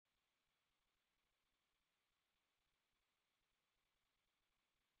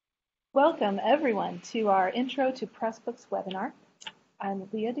Welcome, everyone, to our Intro to Pressbooks webinar. I'm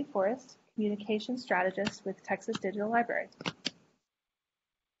Leah DeForest, Communications Strategist with Texas Digital Library.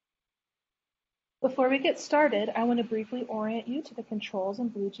 Before we get started, I want to briefly orient you to the controls and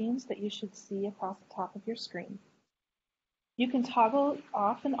BlueJeans that you should see across the top of your screen. You can toggle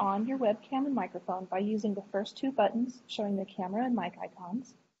off and on your webcam and microphone by using the first two buttons showing the camera and mic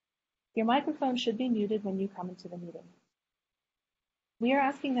icons. Your microphone should be muted when you come into the meeting. We are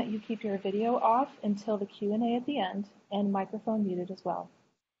asking that you keep your video off until the Q&A at the end and microphone muted as well.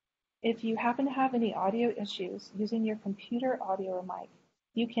 If you happen to have any audio issues using your computer audio or mic,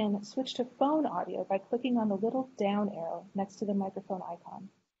 you can switch to phone audio by clicking on the little down arrow next to the microphone icon.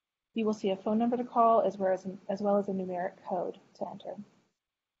 You will see a phone number to call as well as a numeric code to enter.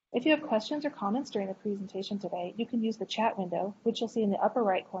 If you have questions or comments during the presentation today, you can use the chat window, which you'll see in the upper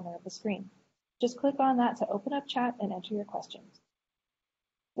right corner of the screen. Just click on that to open up chat and enter your questions.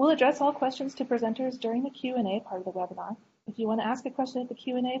 We'll address all questions to presenters during the Q&A part of the webinar. If you want to ask a question at the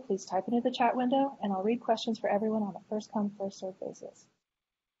Q&A, please type it into the chat window, and I'll read questions for everyone on a first-come, first-served basis.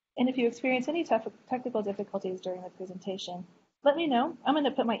 And if you experience any technical difficulties during the presentation, let me know. I'm going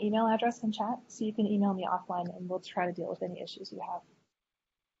to put my email address in chat, so you can email me offline, and we'll try to deal with any issues you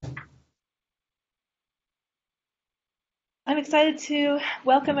have. I'm excited to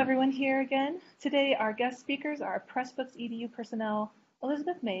welcome everyone here again. Today, our guest speakers are Pressbooks EDU personnel,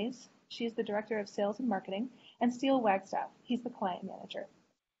 Elizabeth Mays, she is the Director of Sales and Marketing, and Steele Wagstaff, he's the Client Manager.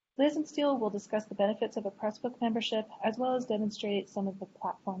 Liz and Steele will discuss the benefits of a Pressbook membership, as well as demonstrate some of the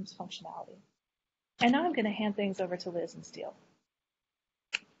platform's functionality. And now I'm going to hand things over to Liz and Steele.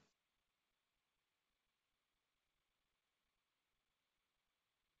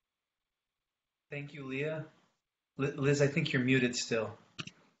 Thank you, Leah. Liz, I think you're muted still.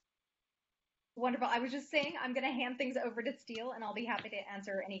 Wonderful. I was just saying I'm going to hand things over to Steele, and I'll be happy to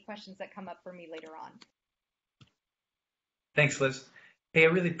answer any questions that come up for me later on. Thanks, Liz. Hey, I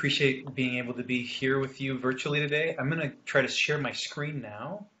really appreciate being able to be here with you virtually today. I'm going to try to share my screen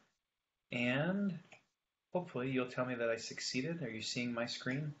now, and hopefully you'll tell me that I succeeded. Are you seeing my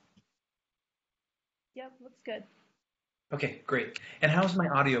screen? Yep, looks good. Okay, great. And how's my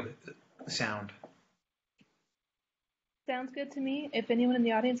audio sound? Sounds good to me. If anyone in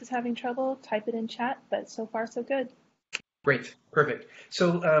the audience is having trouble, type it in chat, but so far so good. Great, perfect.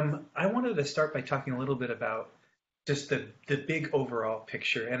 So I wanted to start by talking a little bit about just the big overall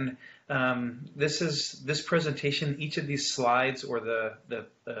picture. And this presentation, each of these slides or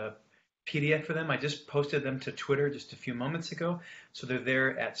the PDF for them, I just posted them to Twitter just a few moments ago. So they're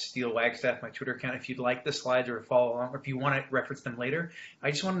there at Steele Wagstaff, my Twitter account. If you'd like the slides or follow along, or if you want to reference them later,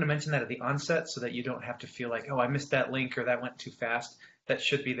 I just wanted to mention that at the onset so that you don't have to feel like, oh, I missed that link or that went too fast. That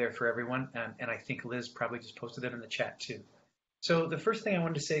should be there for everyone. And I think Liz probably just posted them in the chat too. So the first thing I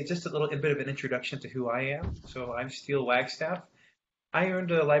wanted to say, just a bit of an introduction to who I am. So I'm Steele Wagstaff. I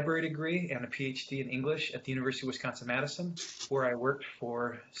earned a library degree and a PhD in English at the University of Wisconsin-Madison, where I worked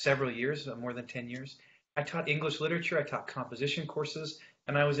for several years, more than 10 years. I taught English literature, I taught composition courses,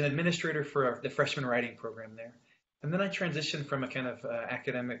 and I was an administrator for the freshman writing program there. And then I transitioned from a kind of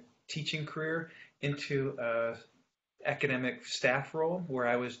academic teaching career into an academic staff role, where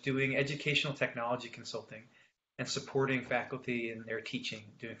I was doing educational technology consulting and supporting faculty in their teaching,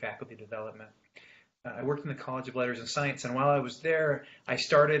 doing faculty development. I worked in the College of Letters and Science, and while I was there, I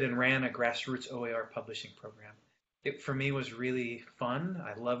started and ran a grassroots OER publishing program. It, for me, was really fun.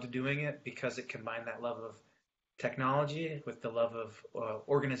 I loved doing it because it combined that love of technology with the love of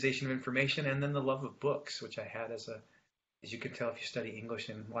organization of information, and then the love of books, which I had as you can tell if you study English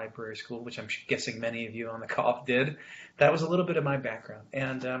in library school, which I'm guessing many of you on the call did. That was a little bit of my background.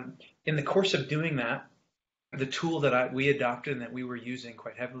 And in the course of doing that, the tool that we adopted and that we were using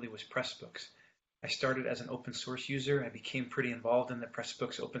quite heavily was Pressbooks. I started as an open source user. I became pretty involved in the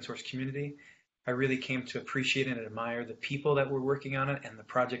Pressbooks open source community. I really came to appreciate and admire the people that were working on it and the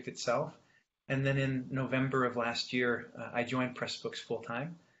project itself. And then in November of last year, I joined Pressbooks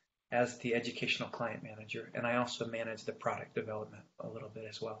full-time as the educational client manager. And I also manage the product development a little bit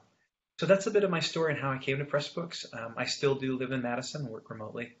as well. So that's a bit of my story and how I came to Pressbooks. I still do live in Madison, work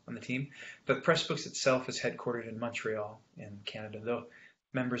remotely on the team. But Pressbooks itself is headquartered in Montreal in Canada, though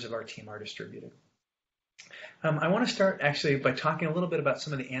members of our team are distributed. I want to start actually by talking a little bit about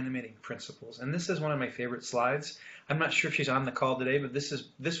some of the animating principles. And this is one of my favorite slides. I'm not sure if she's on the call today, but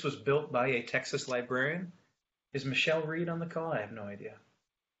this was built by a Texas librarian. Is Michelle Reed on the call? I have no idea.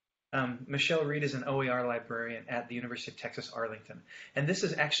 Michelle Reed is an OER librarian at the University of Texas, Arlington. And this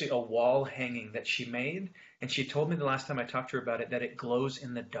is actually a wall hanging that she made. And she told me the last time I talked to her about it that it glows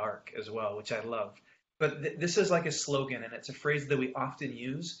in the dark as well, which I love. But this is like a slogan, and it's a phrase that we often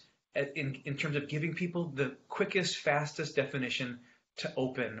use in terms of giving people the quickest, fastest definition to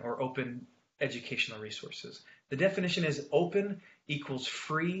open educational resources. The definition is open equals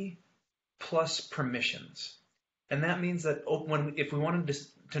free plus permissions. And that means that if we wanted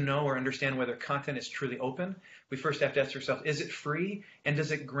to know or understand whether content is truly open, we first have to ask ourselves, is it free and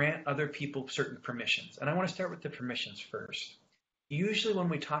does it grant other people certain permissions? And I want to start with the permissions first. Usually when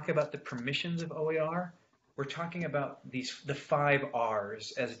we talk about the permissions of OER, we're talking about the 5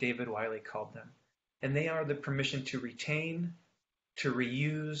 R's, as David Wiley called them. And they are the permission to retain, to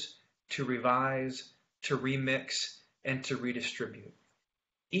reuse, to revise, to remix, and to redistribute.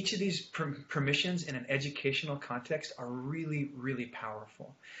 Each of these permissions in an educational context are really, really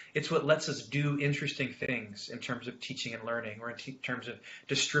powerful. It's what lets us do interesting things in terms of teaching and learning, or in terms of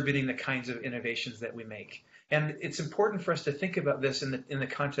distributing the kinds of innovations that we make. And it's important for us to think about this in the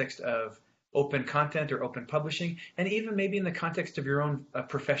context of open content or open publishing, and even maybe in the context of your own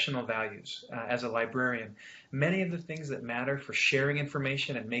professional values as a librarian. Many of the things that matter for sharing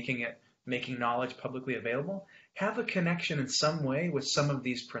information and making knowledge publicly available have a connection in some way with some of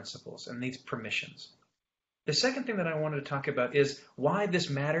these principles and these permissions. The second thing that I wanted to talk about is why this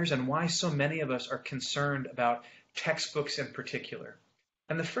matters and why so many of us are concerned about textbooks in particular.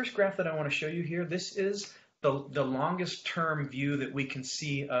 And the first graph that I want to show you here, this is the longest term view that we can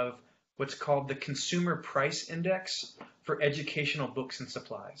see of what's called the Consumer Price Index for educational books and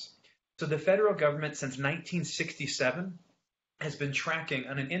supplies. So the federal government since 1967 has been tracking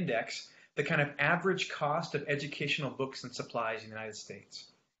on an index the kind of average cost of educational books and supplies in the United States.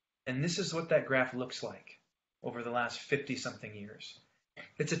 And this is what that graph looks like over the last 50-something years.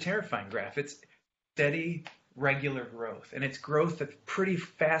 It's a terrifying graph. It's steady, regular growth, and it's growth that pretty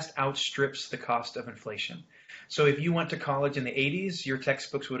fast outstrips the cost of inflation. So if you went to college in the 80s, your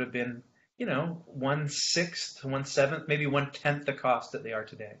textbooks would have been, 1/6, 1/7, maybe 1/10 the cost that they are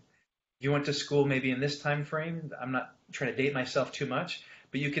today. If you went to school maybe in this time frame, I'm not trying to date myself too much,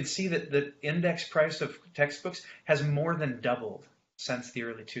 but you can see that the index price of textbooks has more than doubled since the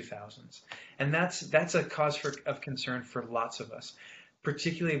early 2000s. And that's a cause of concern for lots of us,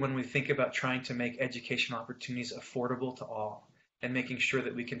 particularly when we think about trying to make educational opportunities affordable to all and making sure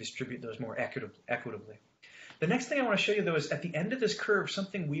that we can distribute those more equitably. The next thing I want to show you, though, is at the end of this curve,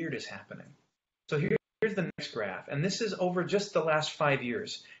 something weird is happening. So here's the next graph, and this is over just the last 5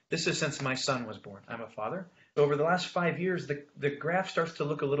 years. This is since my son was born. I'm a father. So over the last 5 years, the graph starts to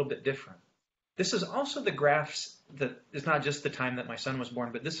look a little bit different. This is also the graphs that is not just the time that my son was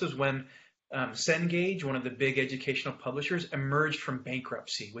born, but this was when Cengage, one of the big educational publishers, emerged from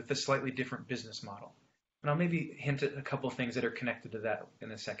bankruptcy with a slightly different business model. And I'll maybe hint at a couple of things that are connected to that in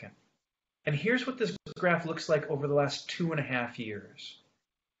a second. And here's what this graph looks like over the last 2.5 years.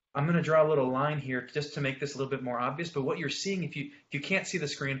 I'm going to draw a little line here just to make this a little bit more obvious, but what you're seeing, if you can't see the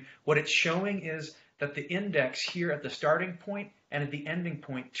screen, what it's showing is that the index here at the starting point and at the ending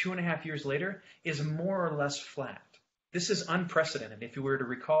point 2.5 years later is more or less flat. This is unprecedented. If you were to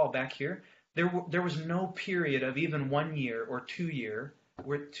recall back here, there was no period of even 1 year or 2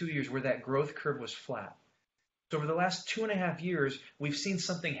 years where that growth curve was flat. So over the last 2.5 years, we've seen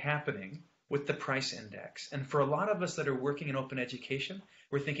something happening with the price index. And for a lot of us that are working in open education,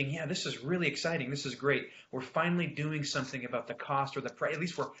 we're thinking, yeah, this is really exciting. This is great. We're finally doing something about the cost or the price. At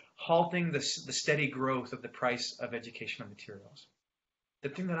least we're halting the steady growth of the price of educational materials. The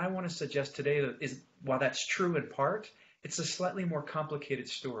thing that I want to suggest today is, while that's true in part, it's a slightly more complicated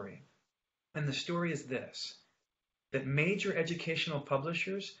story. And the story is this, that major educational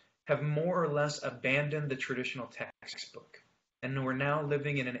publishers have more or less abandoned the traditional textbook. And we're now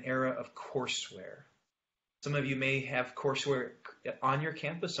living in an era of courseware. Some of you may have courseware on your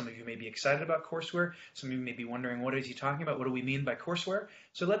campus. Some of you may be excited about courseware. Some of you may be wondering, what is he talking about? What do we mean by courseware?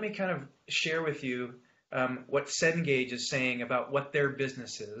 So let me kind of share with you what Cengage is saying about what their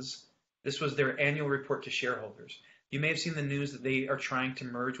business is. This was their annual report to shareholders. You may have seen the news that they are trying to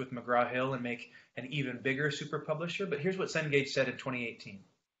merge with McGraw-Hill and make an even bigger super publisher. But here's what Cengage said in 2018.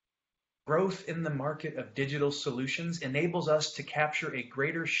 Growth in the market of digital solutions enables us to capture a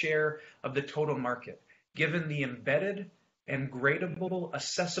greater share of the total market, given the embedded and gradable,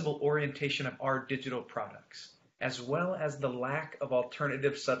 accessible orientation of our digital products, as well as the lack of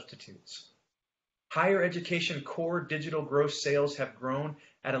alternative substitutes. Higher education core digital gross sales have grown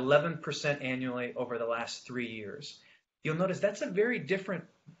at 11% annually over the last 3 years. You'll notice that's a very different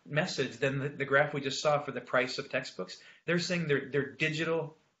message than the graph we just saw for the price of textbooks. They're saying their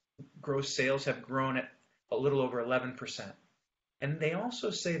digital gross sales have grown at a little over 11%. And they also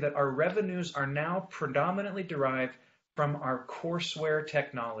say that our revenues are now predominantly derived from our courseware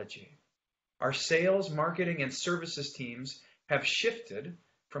technology. Our sales, marketing, and services teams have shifted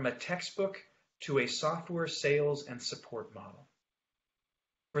from a textbook to a software sales and support model.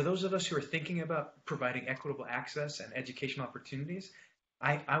 For those of us who are thinking about providing equitable access and educational opportunities,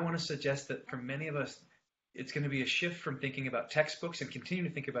 I want to suggest that for many of us, it's going to be a shift from thinking about textbooks and continuing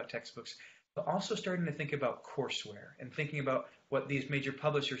to think about textbooks, but also starting to think about courseware and thinking about what these major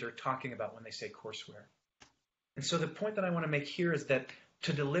publishers are talking about when they say courseware. And so the point that I want to make here is that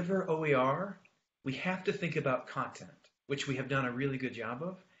to deliver OER, we have to think about content, which we have done a really good job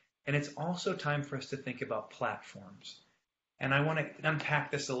of. And it's also time for us to think about platforms. And I want to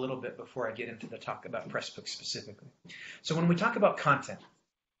unpack this a little bit before I get into the talk about Pressbooks specifically. So when we talk about content,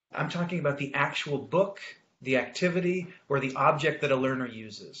 I'm talking about the actual book, the activity, or the object that a learner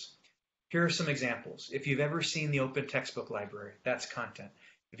uses. Here are some examples. If you've ever seen the Open Textbook Library, that's content.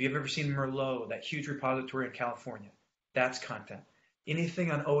 If you've ever seen Merlot, that huge repository in California, that's content.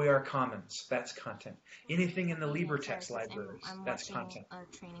 Anything on OER Commons, that's content. Anything in the LibreText libraries, that's content.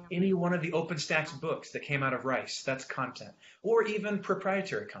 Any one of the OpenStax books that came out of Rice, that's content. Or even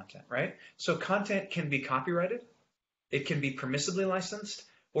proprietary content, right? So content can be copyrighted, it can be permissibly licensed,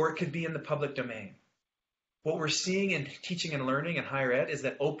 or it could be in the public domain. What we're seeing in teaching and learning in higher ed is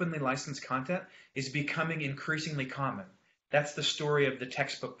that openly licensed content is becoming increasingly common. That's the story of the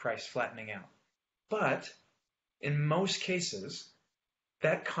textbook price flattening out. But in most cases,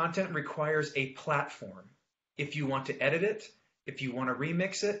 that content requires a platform. If you want to edit it, if you want to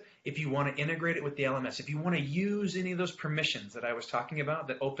remix it, if you want to integrate it with the LMS, if you want to use any of those permissions that I was talking about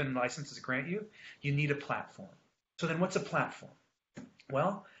that open licenses grant you, you need a platform. So then what's a platform?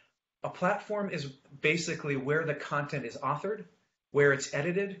 Well, a platform is basically where the content is authored, where it's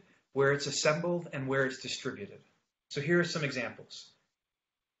edited, where it's assembled, and where it's distributed. So here are some examples.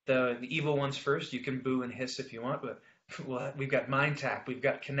 The evil ones first. You can boo and hiss if you want, but we've got MindTap, we've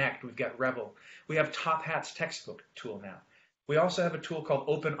got Connect, we've got Rebel. We have Top Hat's textbook tool now. We also have a tool called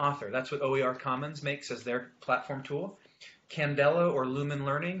Open Author. That's what OER Commons makes as their platform tool. Candela or Lumen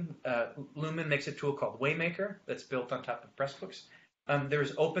Learning. Lumen makes a tool called Waymaker that's built on top of Pressbooks.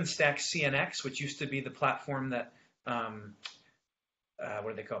 There's OpenStax CNX, which used to be the platform that, what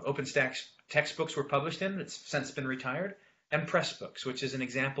are they called? OpenStax textbooks were published in. It's since been retired. And Pressbooks, which is an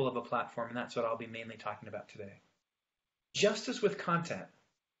example of a platform, and that's what I'll be mainly talking about today. Just as with content,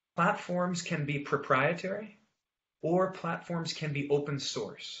 platforms can be proprietary or platforms can be open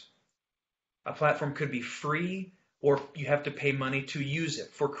source. A platform could be free or you have to pay money to use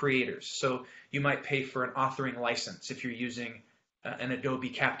it for creators. So you might pay for an authoring license if you're using an Adobe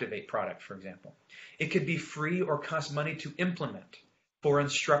Captivate product, for example. It could be free or cost money to implement for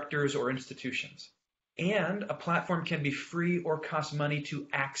instructors or institutions. And a platform can be free or cost money to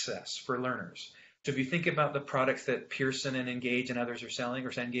access for learners. So if you think about the products that Pearson and Engage and others are selling, or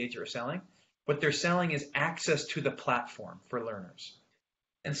Cengage are selling, what they're selling is access to the platform for learners.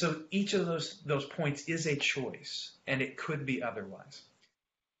 And so each of those points is a choice, and it could be otherwise.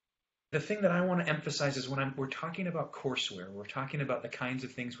 The thing that I want to emphasize is when we're talking about courseware, we're talking about the kinds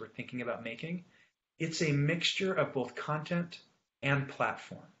of things we're thinking about making, it's a mixture of both content and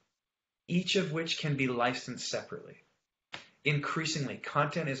platform, each of which can be licensed separately. Increasingly,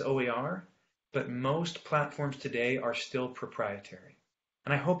 content is OER, but most platforms today are still proprietary.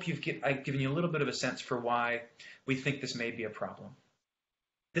 And I hope I've given you a little bit of a sense for why we think this may be a problem.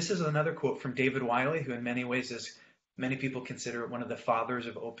 This is another quote from David Wiley, who in many ways is, many people consider one of the fathers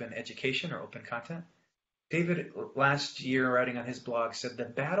of open education or open content. David, last year, writing on his blog, said the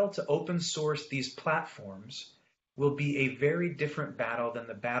battle to open source these platforms will be a very different battle than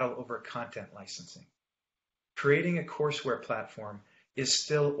the battle over content licensing. Creating a courseware platform is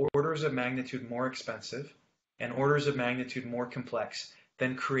still orders of magnitude more expensive and orders of magnitude more complex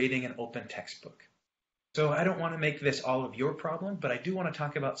than creating an open textbook. So I don't want to make this all of your problem, but I do want to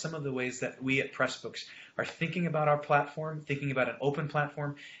talk about some of the ways that we at Pressbooks are thinking about our platform, thinking about an open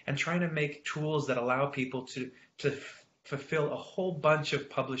platform, and trying to make tools that allow people to fulfill a whole bunch of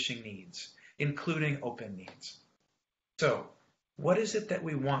publishing needs, including open needs. So what is it that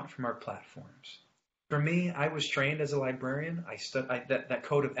we want from our platforms? For me, I was trained as a librarian. That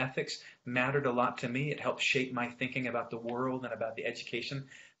code of ethics mattered a lot to me. It helped shape my thinking about the world and about the education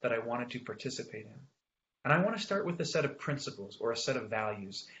that I wanted to participate in. And I want to start with a set of principles or a set of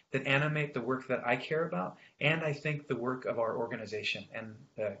values that animate the work that I care about, and I think the work of our organization and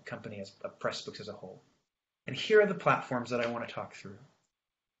the company as Pressbooks as a whole. And here are the platforms that I want to talk through.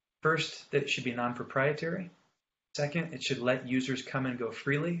 First, that it should be non-proprietary. Second, it should let users come and go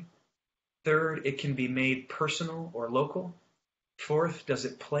freely. Third, it can be made personal or local. Fourth, does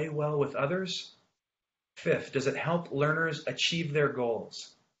it play well with others? Fifth, does it help learners achieve their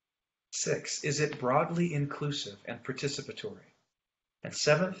goals? 6, is it broadly inclusive and participatory? And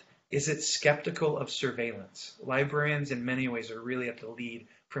seventh, is it skeptical of surveillance? Librarians in many ways are really at the lead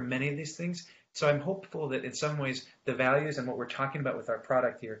for many of these things. So I'm hopeful that in some ways the values and what we're talking about with our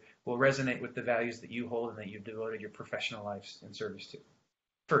product here will resonate with the values that you hold and that you've devoted your professional lives in service to.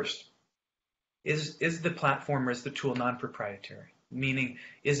 First, is the platform or is the tool non-proprietary? Meaning,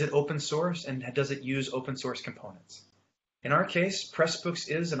 is it open source and does it use open source components? In our case, Pressbooks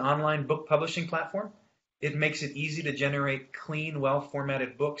is an online book publishing platform. It makes it easy to generate clean,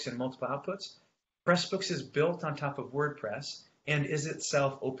 well-formatted books and multiple outputs. Pressbooks is built on top of WordPress and is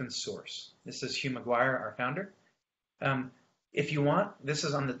itself open source. This is Hugh McGuire, our founder. If you want, this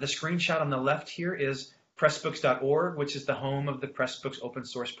is on the screenshot on the left here is pressbooks.org, which is the home of the Pressbooks open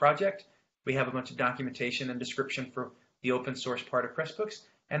source project. We have a bunch of documentation and description for the open source part of Pressbooks.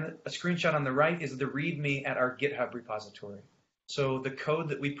 And a screenshot on the right is the README at our GitHub repository. So the code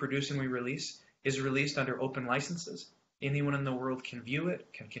that we produce and we release is released under open licenses. Anyone in the world can view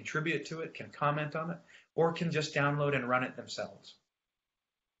it, can contribute to it, can comment on it, or can just download and run it themselves.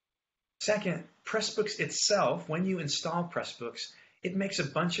 Second, Pressbooks itself, when you install Pressbooks, it makes a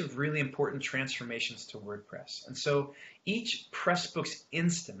bunch of really important transformations to WordPress. And so each Pressbooks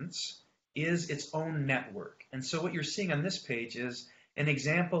instance is its own network. And so what you're seeing on this page is an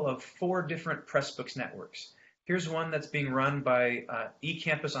example of 4 different Pressbooks networks. Here's one that's being run by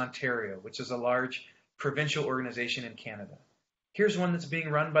eCampus Ontario, which is a large provincial organization in Canada. Here's one that's being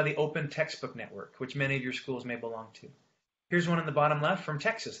run by the Open Textbook Network, which many of your schools may belong to. Here's one in the bottom left from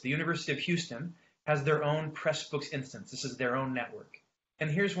Texas. The University of Houston has their own Pressbooks instance. This is their own network.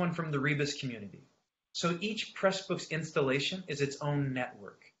 And here's one from the Rebus community. So each Pressbooks installation is its own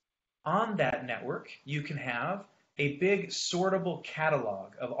network. On that network, you can have a big sortable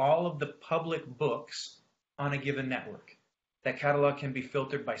catalog of all of the public books on a given network. That catalog can be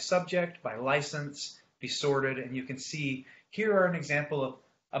filtered by subject, by license, be sorted, and you can see here are an example of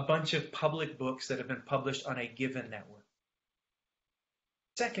a bunch of public books that have been published on a given network.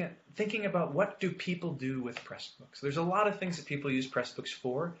 Second, thinking about what do people do with Pressbooks. There's a lot of things that people use Pressbooks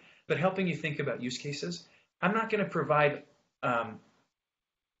for, but helping you think about use cases. I'm not going to provide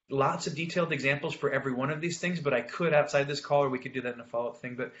lots of detailed examples for every one of these things, but I could outside this call, or we could do that in a follow-up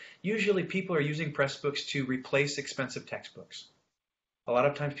thing. But usually people are using Pressbooks to replace expensive textbooks. A lot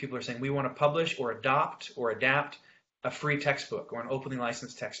of times people are saying we want to publish or adopt or adapt a free textbook or an openly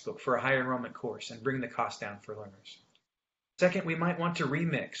licensed textbook for a higher enrollment course and bring the cost down for learners. Second, we might want to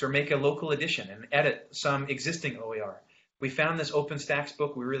remix or make a local edition and edit some existing OER. We found this OpenStax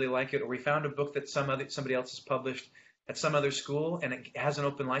book, we really like it, or we found a book that somebody else has published at some other school and it has an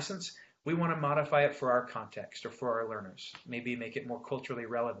open license. We want to modify it for our context or for our learners. Maybe make it more culturally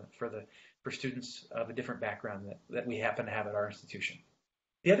relevant for students of a different background that we happen to have at our institution.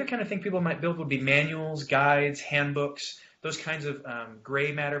 The other kind of thing people might build would be manuals, guides, handbooks, those kinds of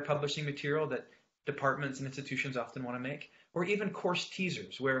gray matter publishing material that departments and institutions often want to make, or even course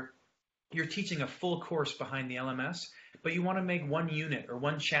teasers where you're teaching a full course behind the LMS, but you want to make one unit or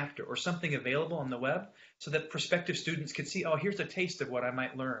one chapter or something available on the web so that prospective students could see, oh, here's a taste of what I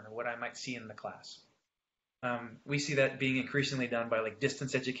might learn or what I might see in the class. We see that being increasingly done by like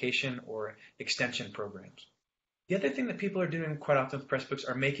distance education or extension programs. The other thing that people are doing quite often with Pressbooks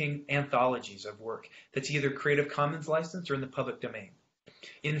are making anthologies of work that's either Creative Commons licensed or in the public domain.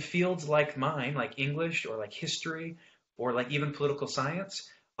 In fields like mine, like English or like history or like even political science,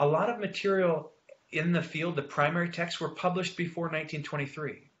 a lot of material in the field, the primary texts, were published before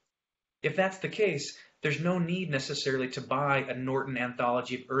 1923. If that's the case, there's no need necessarily to buy a Norton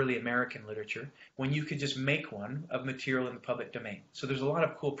anthology of early American literature when you could just make one of material in the public domain. So there's a lot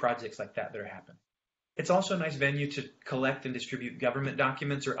of cool projects like that are happening. It's also a nice venue to collect and distribute government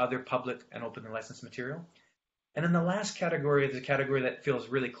documents or other public and openly licensed material. And then the last category is a category that feels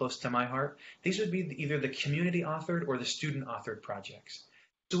really close to my heart. These would be either the community authored or the student authored projects.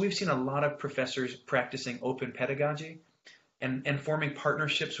 So we've seen a lot of professors practicing open pedagogy and forming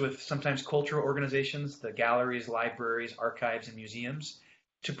partnerships with sometimes cultural organizations, the galleries, libraries, archives, and museums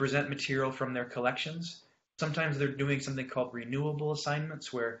to present material from their collections. Sometimes they're doing something called renewable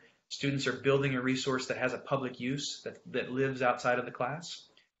assignments where students are building a resource that has a public use that lives outside of the class.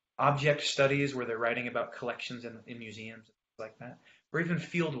 Object studies where they're writing about collections in museums, things like that. Or even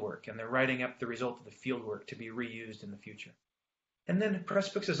field work, and they're writing up the result of the field work to be reused in the future. And then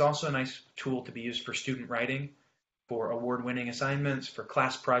Pressbooks is also a nice tool to be used for student writing, for award-winning assignments, for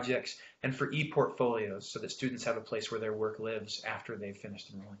class projects, and for e-portfolios so that students have a place where their work lives after they've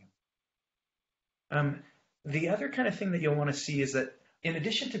finished enrolling. The other kind of thing that you'll want to see is that in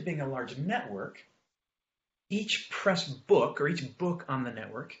addition to being a large network, each Pressbook or each book on the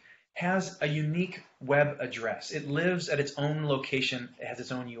network has a unique web address. It lives at its own location, it has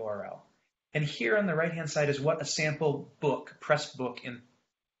its own URL. And here on the right-hand side is what a sample book, press book in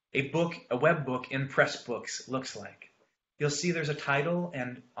a web book in Pressbooks looks like. You'll see there's a title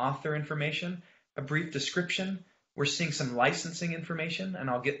and author information, a brief description. We're seeing some licensing information, and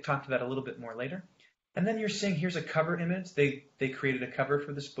I'll talk to that a little bit more later. And then you're seeing here's a cover image. They created a cover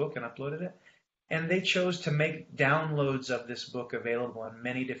for this book and uploaded it. And they chose to make downloads of this book available in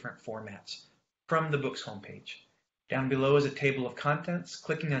many different formats from the book's homepage. Down below is a table of contents.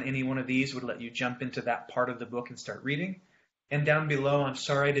 Clicking on any one of these would let you jump into that part of the book and start reading. And down below, I'm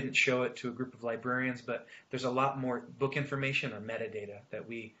sorry I didn't show it to a group of librarians, but there's a lot more book information or metadata that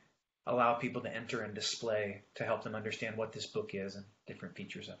we allow people to enter and display to help them understand what this book is and different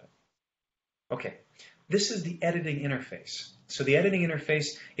features of it. Okay, this is the editing interface. So the editing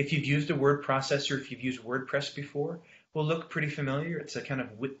interface, if you've used a word processor, if you've used WordPress before, will look pretty familiar. It's a kind of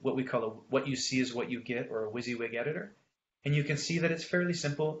what we call a what you see is what you get, or a WYSIWYG editor. And you can see that it's fairly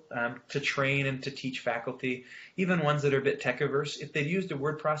simple to train and to teach faculty, even ones that are a bit tech-averse. If they've used a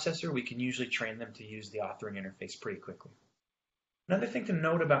word processor, we can usually train them to use the authoring interface pretty quickly. Another thing to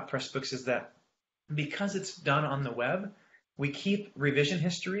note about Pressbooks is that because it's done on the web, we keep revision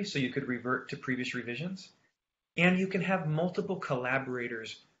history, so you could revert to previous revisions. And you can have multiple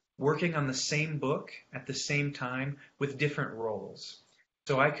collaborators working on the same book at the same time with different roles.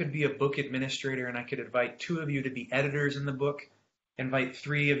 So I could be a book administrator and I could invite 2 of you to be editors in the book, invite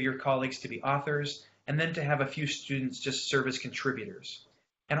 3 of your colleagues to be authors, and then to have a few students just serve as contributors.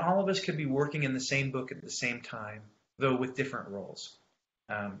 And all of us could be working in the same book at the same time, though with different roles.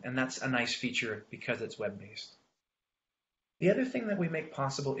 And that's a nice feature because it's web-based. The other thing that we make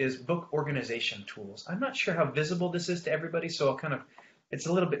possible is book organization tools. I'm not sure how visible this is to everybody, so it's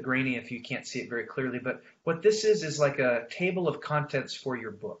a little bit grainy if you can't see it very clearly, but what this is like a table of contents for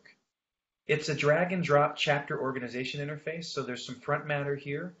your book. It's a drag and drop chapter organization interface, so there's some front matter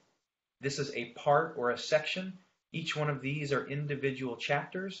here. This is a part or a section. Each one of these are individual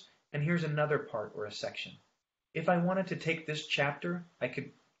chapters, and here's another part or a section. If I wanted to take this chapter, I could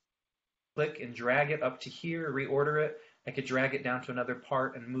click and drag it up to here, reorder it. I could drag it down to another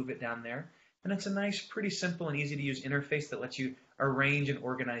part and move it down there. And it's a nice, pretty simple and easy to use interface that lets you arrange and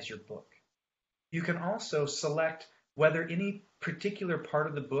organize your book. You can also select whether any particular part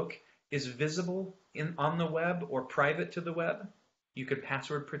of the book is visible on the web or private to the web. You could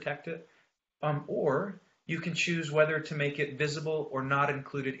password protect it. Or you can choose whether to make it visible or not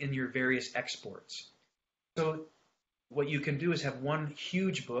included in your various exports. So what you can do is have one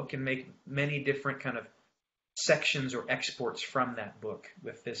huge book and make many different kind of sections or exports from that book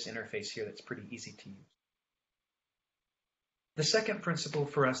with this interface here that's pretty easy to use. The second principle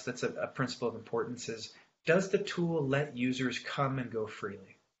for us that's a principle of importance is, does the tool let users come and go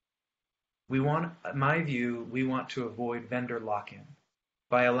freely? In my view, we want to avoid vendor lock-in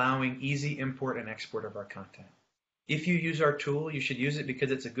by allowing easy import and export of our content. If you use our tool, you should use it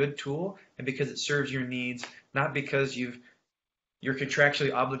because it's a good tool and because it serves your needs, not because you're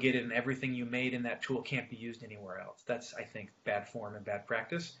contractually obligated and everything you made in that tool can't be used anywhere else. That's, I think, bad form and bad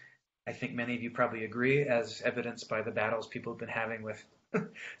practice. I think many of you probably agree, as evidenced by the battles people have been having with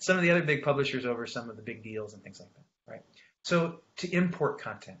some of the other big publishers over some of the big deals and things like that, right? So to import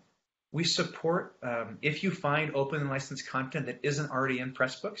content, we support, if you find open and licensed content that isn't already in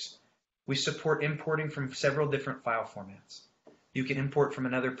Pressbooks, we support importing from several different file formats. You can import from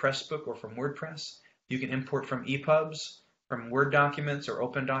another Pressbook or from WordPress. You can import from EPUBs, from Word documents or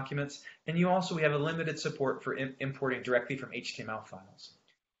open documents, and we have a limited support for importing directly from HTML files.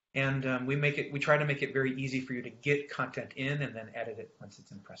 And we try to make it very easy for you to get content in and then edit it once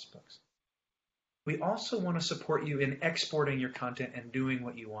it's in Pressbooks. We also want to support you in exporting your content and doing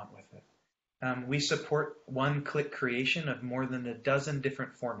what you want with it. We support one-click creation of more than a dozen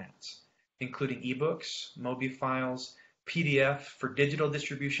different formats, including ebooks, MOBI files, PDF for digital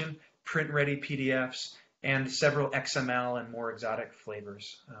distribution, print-ready PDFs, and several XML and more exotic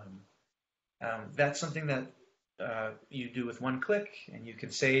flavors. That's something that you do with one click, and you can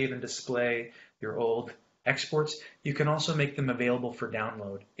save and display your old exports. You can also make them available for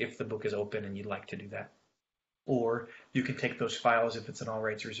download if the book is open and you'd like to do that. Or you can take those files, if it's an all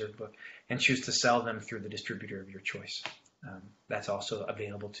rights reserved book, and choose to sell them through the distributor of your choice. That's also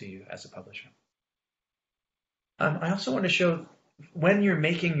available to you as a publisher. I also want to show, when you're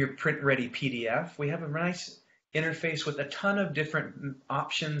making your print-ready PDF, we have a nice interface with a ton of different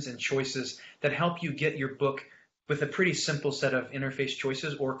options and choices that help you get your book with a pretty simple set of interface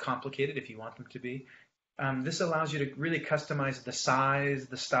choices, or complicated if you want them to be. This allows you to really customize the size,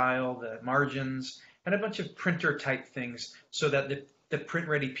 the style, the margins, and a bunch of printer-type things so that the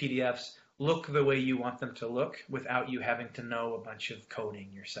print-ready PDFs look the way you want them to look without you having to know a bunch of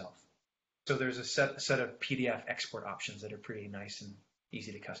coding yourself. So there's a set of PDF export options that are pretty nice and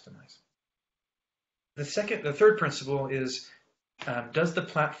easy to customize. The third principle is, does the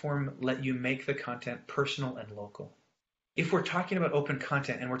platform let you make the content personal and local? If we're talking about open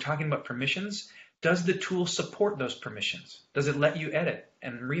content and we're talking about permissions, does the tool support those permissions? Does it let you edit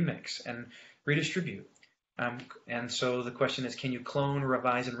and remix and redistribute? And so the question is, can you clone,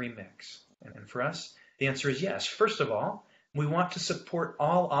 revise, and remix? And for us, the answer is yes. First of all, we want to support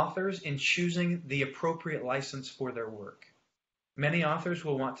all authors in choosing the appropriate license for their work. Many authors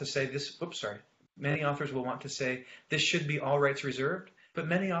will want to say this, many authors will want to say this should be all rights reserved, but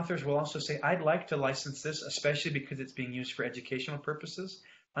many authors will also say, I'd like to license this, especially because it's being used for educational purposes,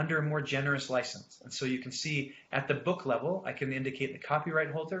 under a more generous license. And so you can see at the book level, I can indicate the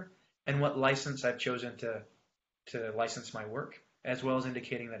copyright holder and what license I've chosen to license my work, as well as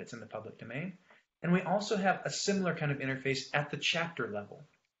indicating that it's in the public domain. And we also have a similar kind of interface at the chapter level.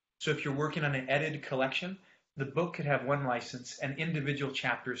 So if you're working on an edited collection, the book could have one license and individual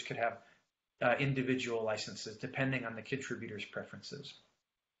chapters could have individual licenses depending on the contributor's preferences.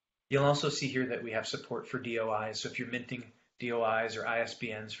 You'll also see here that we have support for DOIs. So if you're minting DOIs or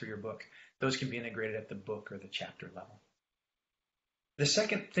ISBNs for your book, those can be integrated at the book or the chapter level. The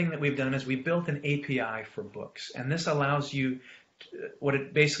second thing that we've done is we built an API for books, and this allows you, what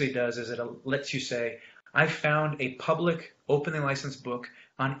it basically does is it lets you say, I found a public, openly licensed book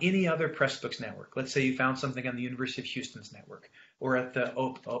on any other Pressbooks network. Let's say you found something on the University of Houston's network or at the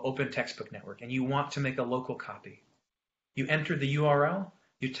Open Textbook Network, and you want to make a local copy. You enter the URL,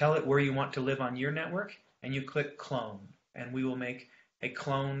 you tell it where you want to live on your network, and you click clone, and we will make a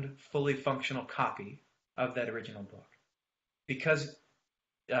cloned, fully functional copy of that original book. Because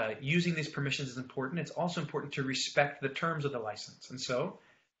using these permissions is important, it's also important to respect the terms of the license. And so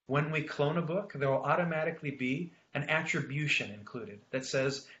when we clone a book, there will automatically be an attribution included that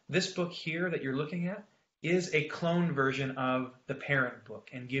says this book here that you're looking at is a clone version of the parent book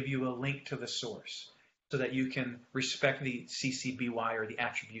and give you a link to the source so that you can respect the CC BY or the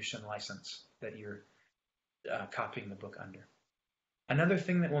attribution license that you're copying the book under. Another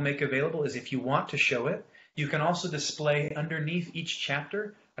thing that we'll make available is if you want to show it, you can also display underneath each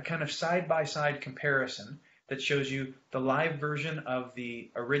chapter a kind of side-by-side comparison that shows you the live version of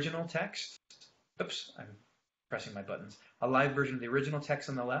the original text. Oops, I'm pressing my buttons. A live version of the original text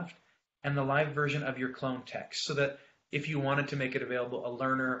on the left and the live version of your clone text so that if you wanted to make it available, a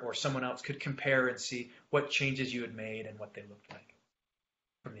learner or someone else could compare and see what changes you had made and what they looked like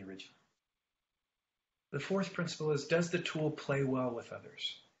from the original. The fourth principle is, does the tool play well with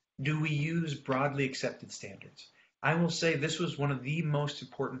others? Do we use broadly accepted standards? I will say this was one of the most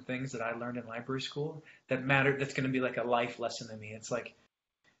important things that I learned in library school that mattered. That's going to be like a life lesson to me. It's like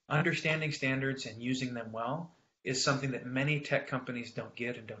understanding standards and using them well is something that many tech companies don't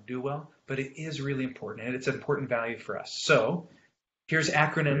get and don't do well, but it is really important, and it's an important value for us. So here's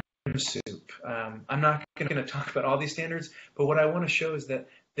acronym soup. I'm not going to talk about all these standards, but what I want to show is that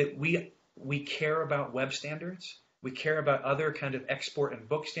we care about web standards. We care about other kind of export and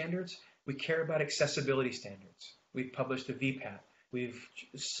book standards. We care about accessibility standards. We've published a VPAT. We've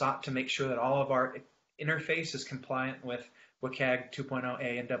sought to make sure that all of our interface is compliant with WCAG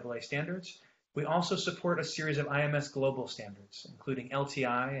 2.0A and AA standards. We also support a series of IMS global standards, including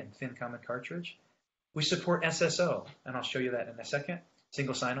LTI and Thin Common Cartridge. We support SSO, and I'll show you that in a second,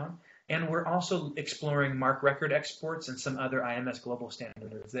 single sign-on. And we're also exploring MARC record exports and some other IMS global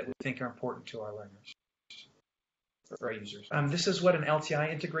standards that we think are important to our learners or our users. This is what an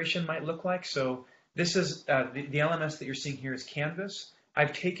LTI integration might look like. So this is the LMS that you're seeing here is Canvas.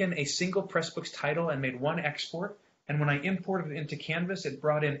 I've taken a single Pressbooks title and made one export. And when I imported it into Canvas, it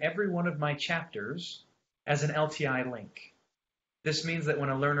brought in every one of my chapters as an LTI link. This means that when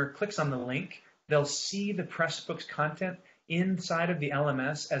a learner clicks on the link, they'll see the Pressbooks content inside of the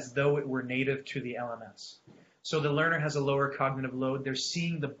LMS as though it were native to the LMS. So the learner has a lower cognitive load. They're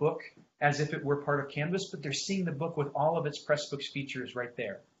seeing the book as if it were part of Canvas, but they're seeing the book with all of its Pressbooks features right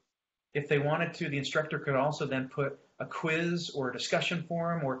there. If they wanted to, the instructor could also then put a quiz or a discussion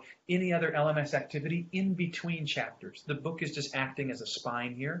forum or any other LMS activity in between chapters. The book is just acting as a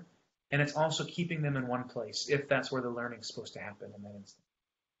spine here, and it's also keeping them in one place if that's where the learning is supposed to happen in that instance.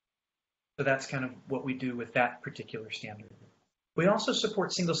 So that's kind of what we do with that particular standard. We also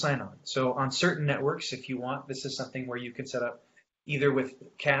support single sign-on. So on certain networks, if you want, this is something where you can set up either with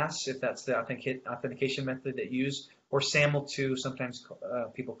CAS, if that's the authentication method that you use, or SAML2, sometimes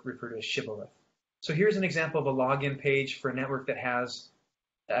people refer to as Shibboleth. So here's an example of a login page for a network that has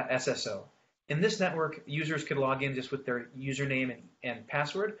SSO. In this network, users could log in just with their username and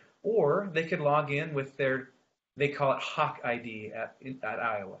password, or they could log in with they call it Hawk ID at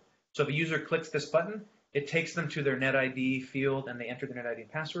Iowa. So if a user clicks this button, it takes them to their NetID field and they enter their NetID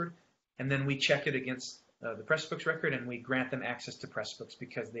and password, and then we check it against the Pressbooks record and we grant them access to Pressbooks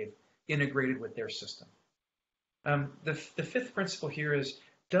because they've integrated with their system. The fifth principle here is,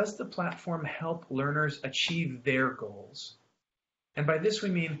 does the platform help learners achieve their goals? And by this we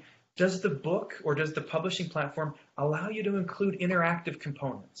mean, does the book or does the publishing platform allow you to include interactive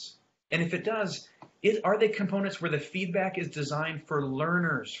components? And if it does, are they components where the feedback is designed for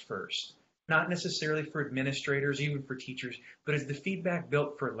learners first, not necessarily for administrators, even for teachers, but is the feedback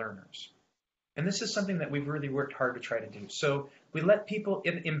built for learners? And this is something that we've really worked hard to try to do. So we let people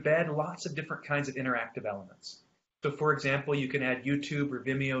embed lots of different kinds of interactive elements. So for example, you can add YouTube or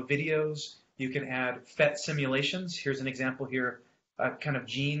Vimeo videos. You can add PhET simulations. Here's an example here, a kind of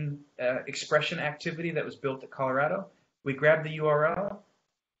gene expression activity that was built at Colorado. We grabbed the URL,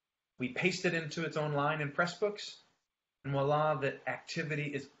 we paste it into its own line in Pressbooks, and voila, the activity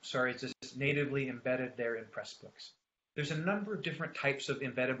is just natively embedded there in Pressbooks. There's a number of different types of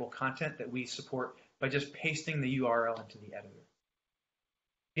embeddable content that we support by just pasting the URL into the editor.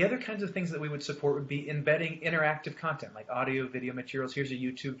 The other kinds of things that we would support would be embedding interactive content like audio, video materials. Here's a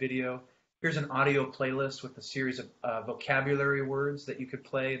YouTube video. Here's an audio playlist with a series of vocabulary words that you could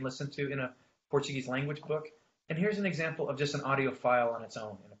play and listen to in a Portuguese language book. And here's an example of just an audio file on its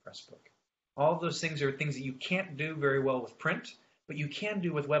own in a Pressbook. All of those things are things that you can't do very well with print, but you can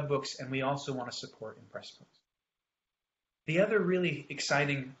do with webbooks, and we also want to support in Pressbooks. The other really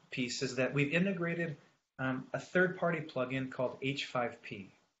exciting piece is that we've integrated a third-party plugin called H5P.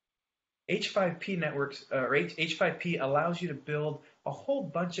 H5P networks, or H5P allows you to build a whole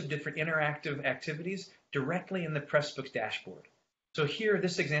bunch of different interactive activities directly in the Pressbooks dashboard. So here,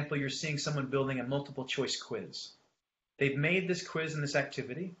 this example, you're seeing someone building a multiple choice quiz. They've made this quiz and this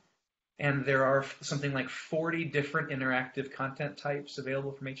activity, and there are something like 40 different interactive content types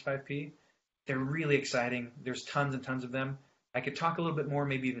available from H5P. They're really exciting. There's tons and tons of them. I could talk a little bit more,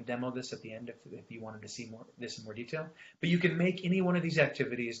 maybe even demo this at the end if you wanted to see this in more detail. But you can make any one of these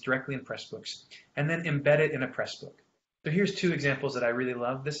activities directly in Pressbooks and then embed it in a Pressbook. So here's two examples that I really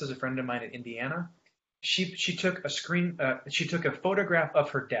love. This is a friend of mine in Indiana. She took a photograph of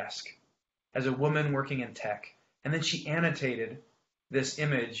her desk as a woman working in tech, and then she annotated this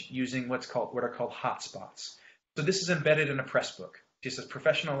image using what are called hotspots. So this is embedded in a Pressbook. She says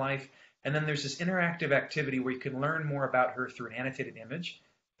professional life. And then there's this interactive activity where you can learn more about her through an annotated image.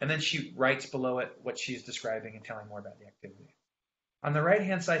 And then she writes below it what she's describing and telling more about the activity. On the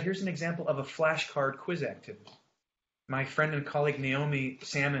right-hand side, here's an example of a flashcard quiz activity. My friend and colleague Naomi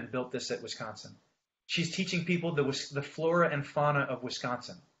Salmon built this at Wisconsin. She's teaching people the flora and fauna of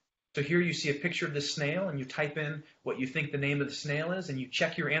Wisconsin. So here you see a picture of this snail, and you type in what you think the name of the snail is, and you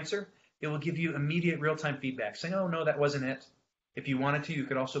check your answer. It will give you immediate real-time feedback saying, oh, no, that wasn't it. If you wanted to, you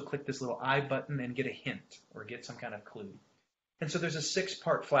could also click this little I button and get a hint or get some kind of clue. And so there's a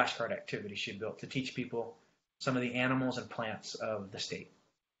 6-part flashcard activity she built to teach people some of the animals and plants of the state.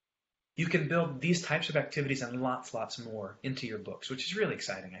 You can build these types of activities and lots more into your books, which is really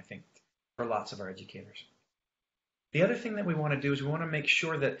exciting, I think, for lots of our educators. The other thing that we want to do is we want to make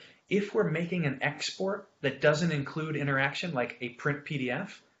sure that if we're making an export that doesn't include interaction, like a print PDF,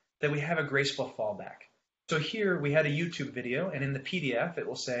 that we have a graceful fallback. So here we had a YouTube video, and in the PDF it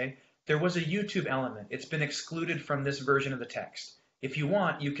will say, there was a YouTube element. It's been excluded from this version of the text. If you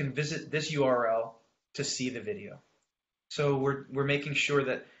want, you can visit this URL to see the video. So we're making sure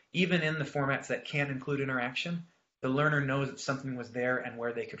that even in the formats that can't include interaction, the learner knows that something was there and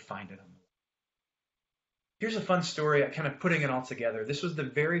where they could find it. Here's a fun story, kind of putting it all together. This was the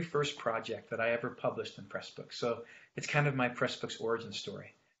very first project that I ever published in Pressbooks. So it's kind of my Pressbooks origin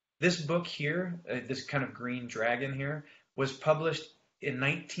story. This book here, this kind of green dragon here, was published in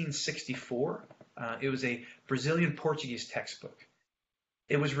 1964. It was a Brazilian Portuguese textbook.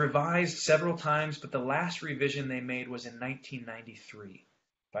 It was revised several times, but the last revision they made was in 1993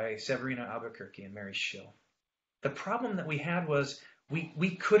 by Severino Albuquerque and Mary Schill. The problem that we had was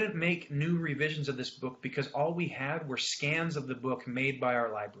we couldn't make new revisions of this book because all we had were scans of the book made by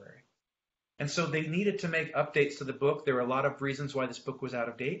our library. And so they needed to make updates to the book. There were a lot of reasons why this book was out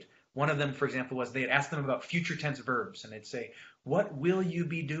of date. One of them, for example, was they had asked them about future tense verbs, and they'd say, what will you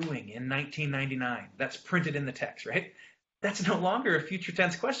be doing in 1999? That's printed in the text, right? That's no longer a future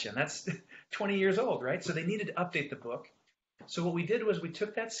tense question. That's 20 years old, right? So they needed to update the book. So what we did was we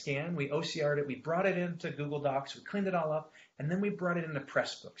took that scan, we OCR'd it, we brought it into Google Docs, we cleaned it all up, and then we brought it into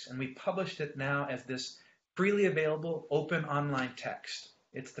Pressbooks, and we published it now as this freely available open online text.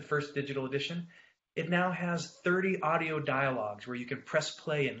 It's the first digital edition. It now has 30 audio dialogues where you can press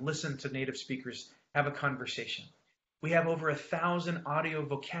play and listen to native speakers have a conversation. We have over 1,000 audio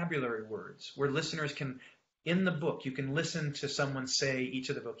vocabulary words where listeners can, in the book, you can listen to someone say each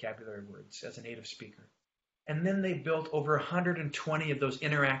of the vocabulary words as a native speaker. And then they built over 120 of those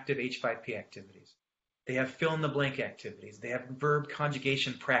interactive H5P activities. They have fill-in-the-blank activities. They have verb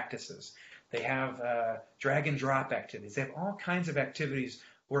conjugation practices. They have drag and drop activities. They have all kinds of activities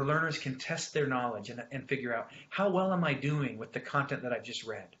where learners can test their knowledge and figure out, how well am I doing with the content that I've just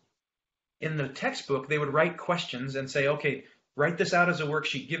read? In the textbook, they would write questions and say, okay, write this out as a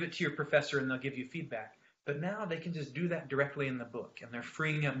worksheet, give it to your professor, and they'll give you feedback. But now they can just do that directly in the book, and they're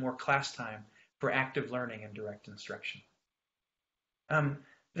freeing up more class time for active learning and direct instruction.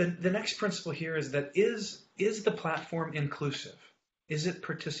 The next principle here is that is the platform inclusive? Is it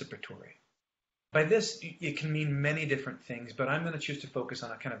participatory? By this, it can mean many different things, but I'm going to choose to focus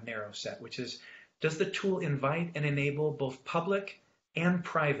on a kind of narrow set, which is, does the tool invite and enable both public and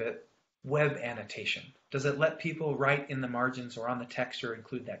private web annotation? Does it let people write in the margins or on the text or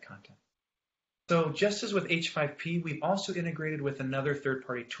include that content? So just as with H5P, we've also integrated with another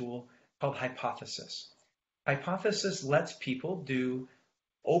third-party tool called Hypothesis. Hypothesis lets people do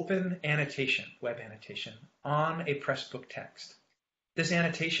open annotation, web annotation, on a Pressbook text. This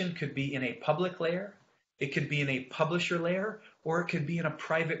annotation could be in a public layer, it could be in a publisher layer, or it could be in a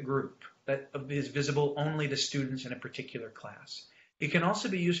private group that is visible only to students in a particular class. It can also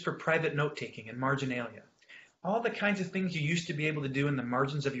be used for private note-taking and marginalia. All the kinds of things you used to be able to do in the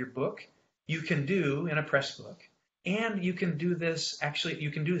margins of your book, you can do in a Pressbook. And you can do this, actually,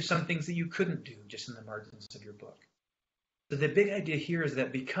 you can do some things that you couldn't do just in the margins of your book. So the big idea here is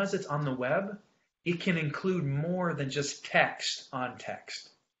that because it's on the web, it can include more than just text on text.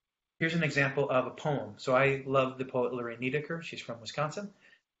 Here's an example of a poem. So I love the poet Lorraine Niedecker. She's from Wisconsin.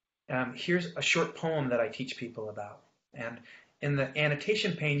 Here's a short poem that I teach people about. And in the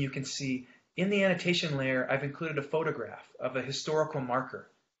annotation pane, you can see in the annotation layer, I've included a photograph of a historical marker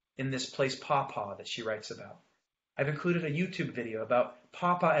in this place pawpaw that she writes about. I've included a YouTube video about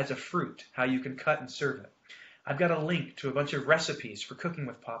pawpaw as a fruit, how you can cut and serve it. I've got a link to a bunch of recipes for cooking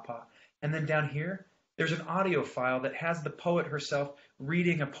with pawpaw. And then down here, there's an audio file that has the poet herself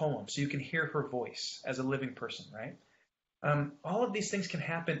reading a poem, so you can hear her voice as a living person, right? All of these things can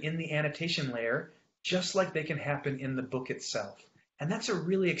happen in the annotation layer, just like they can happen in the book itself. And that's a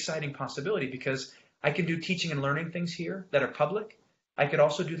really exciting possibility because I can do teaching and learning things here that are public. I could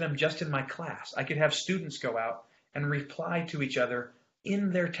also do them just in my class. I could have students go out and reply to each other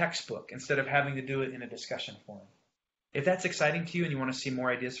in their textbook instead of having to do it in a discussion forum. If that's exciting to you and you want to see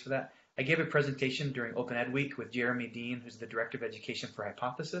more ideas for that, I gave a presentation during Open Ed Week with Jeremy Dean, who's the Director of Education for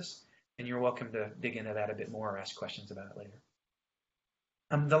Hypothesis, and you're welcome to dig into that a bit more or ask questions about it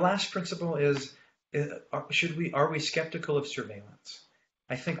later. The last principle is, are we skeptical of surveillance?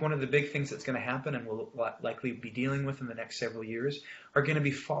 I think one of the big things that's going to happen and we'll likely be dealing with in the next several years are going to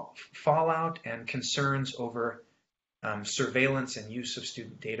be fallout and concerns over surveillance and use of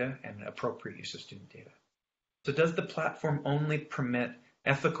student data and appropriate use of student data. So does the platform only permit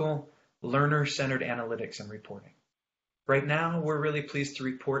ethical, learner-centered analytics and reporting? Right now, we're really pleased to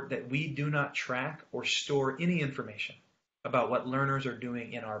report that we do not track or store any information about what learners are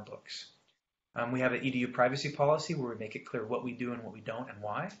doing in our books. We have an EDU privacy policy where we make it clear what we do and what we don't and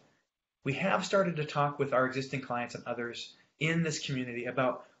why. We have started to talk with our existing clients and others in this community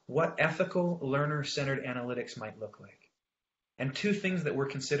about what ethical, learner-centered analytics might look like. And two things that we're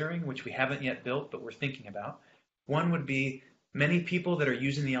considering, which we haven't yet built, but we're thinking about. One would be many people that are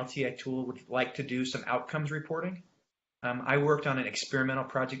using the LTI tool would like to do some outcomes reporting. I worked on an experimental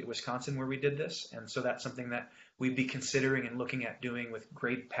project at Wisconsin where we did this, and so that's something that we'd be considering and looking at doing with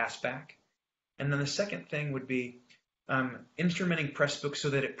grade passback. And then the second thing would be instrumenting Pressbook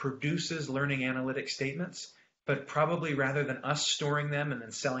so that it produces learning analytics statements, but probably rather than us storing them and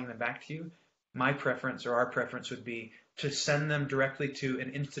then selling them back to you, my preference or our preference would be to send them directly to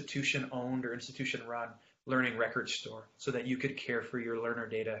an institution-owned or institution-run learning record store so that you could care for your learner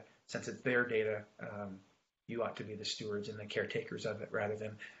data. Since it's their data, you ought to be the stewards and the caretakers of it rather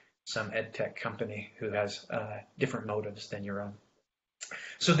than some ed tech company who has different motives than your own.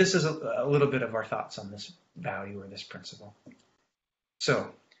 So this is a little bit of our thoughts on this value or this principle. So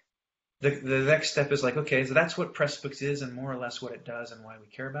the next step is like, okay, so that's what Pressbooks is and more or less what it does and why we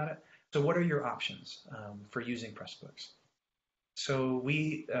care about it. So what are your options for using Pressbooks? So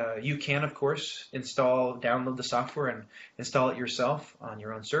you can, of course, download the software and install it yourself on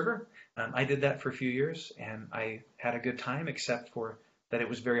your own server. I did that for a few years, and I had a good time, except for that it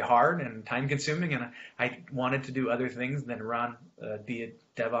was very hard and time consuming, and I wanted to do other things than be a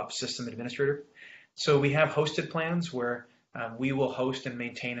DevOps system administrator. So we have hosted plans where we will host and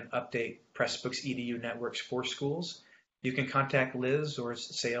maintain and update Pressbooks EDU networks for schools. You can contact Liz or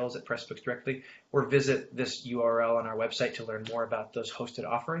sales at Pressbooks directly, or visit this URL on our website to learn more about those hosted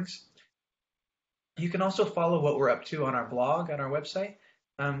offerings. You can also follow what we're up to on our blog on our website.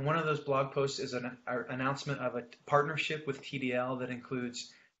 One of those blog posts is our announcement of a partnership with TDL that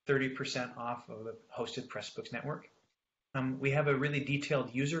includes 30% off of the hosted Pressbooks network. We have a really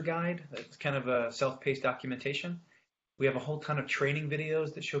detailed user guide that's kind of a self-paced documentation. We have a whole ton of training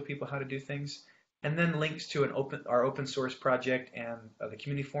videos that show people how to do things, and then links to our open source project and the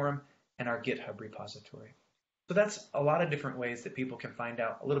community forum and our GitHub repository. So that's a lot of different ways that people can find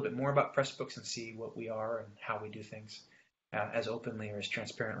out a little bit more about Pressbooks and see what we are and how we do things as openly or as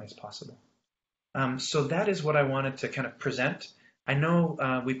transparently as possible. So that is what I wanted to kind of present. I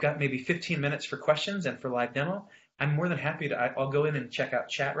know we've got maybe 15 minutes for questions and for live demo. I'm more than happy to, I'll go in and check out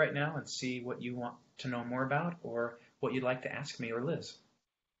chat right now and see what you want to know more about or what you'd like to ask me or Liz.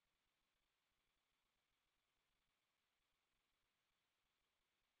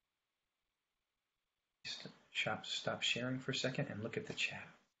 Stop sharing for a second and look at the chat.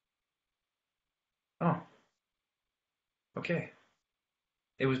 Oh, okay.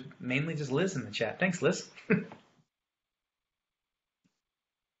 It was mainly just Liz in the chat. Thanks, Liz. This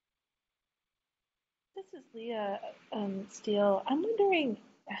is Leah Steele. I'm wondering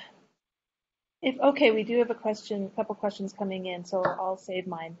okay, we do have a couple questions coming in, so I'll save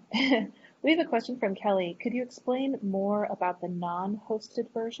mine. We have a question from Kelly. Could you explain more about the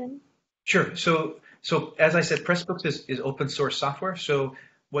non-hosted version? Sure. So as I said, Pressbooks is open source software. So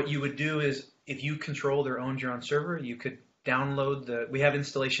what you would do is if you controlled or owned your own server, you could download we have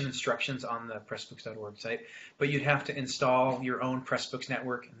installation instructions on the Pressbooks.org site, but you'd have to install your own Pressbooks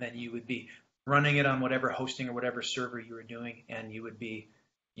network, and then you would be running it on whatever hosting or whatever server you were doing, and you would be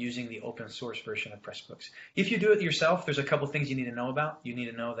using the open source version of Pressbooks. If you do it yourself, there's a couple things you need to know about. You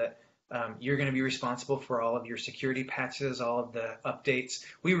need to know that you're going to be responsible for all of your security patches, all of the updates.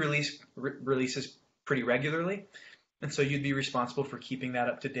 We release releases pretty regularly, and so you'd be responsible for keeping that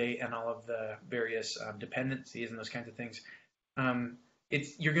up to date and all of the various dependencies and those kinds of things.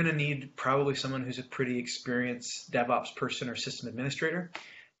 You're going to need probably someone who's a pretty experienced DevOps person or system administrator.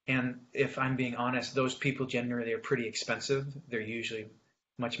 And if I'm being honest, those people generally are pretty expensive. They're usually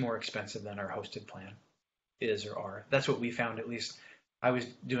much more expensive than our hosted plan is or are. That's what we found, at least. I was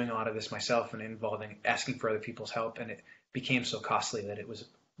doing a lot of this myself and asking for other people's help, and it became so costly that it was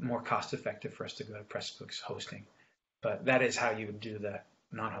more cost effective for us to go to Pressbooks hosting. But that is how you would do the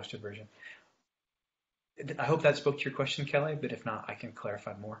non-hosted version. I hope that spoke to your question, Kelly, but if not, I can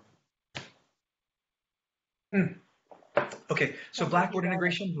clarify more. Okay, so Blackboard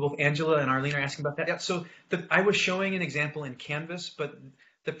integration, both Angela and Arlene are asking about that. Yeah, so I was showing an example in Canvas, but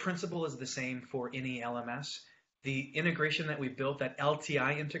the principle is the same for any LMS. The integration that we built, that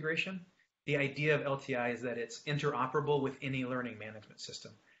LTI integration, the idea of LTI is that it's interoperable with any learning management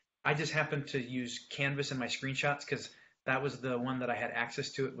system. I just happened to use Canvas in my screenshots because that was the one that I had access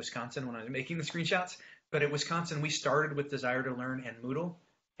to at Wisconsin when I was making the screenshots. But at Wisconsin, we started with Desire to Learn and Moodle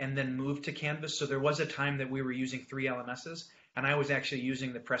and then moved to Canvas. So there was a time that we were using 3 LMSs, and I was actually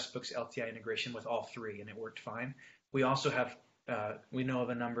using the Pressbooks LTI integration with all 3, and it worked fine. We also have, we know of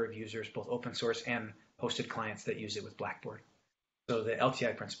a number of users, both open source and hosted clients that use it with Blackboard. So the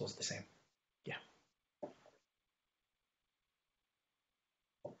LTI principle is the same. Yeah.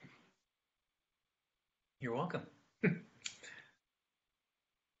 You're welcome.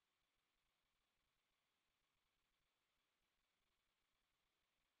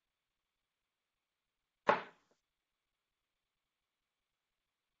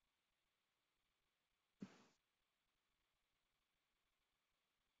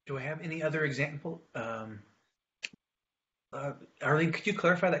 Do I have any other example? Arlene, could you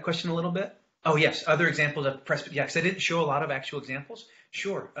clarify that question a little bit? Oh, yes, other examples of Pressbooks. Yeah, because I didn't show a lot of actual examples.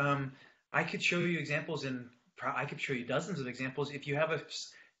 Sure. I could show you examples I could show you dozens of examples. If you have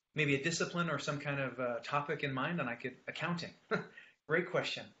maybe a discipline or some kind of topic in mind, and accounting. Great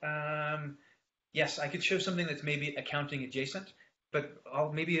question. Yes, I could show something that's maybe accounting adjacent, but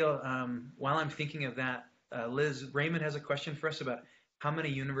while I'm thinking of that, Liz, Raymond has a question for us about how many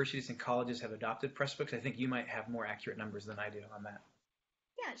universities and colleges have adopted Pressbooks. I think you might have more accurate numbers than I do on that.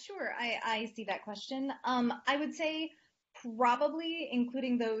 Yeah, sure. I see that question. I would say probably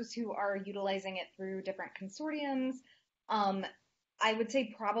including those who are utilizing it through different consortiums. I would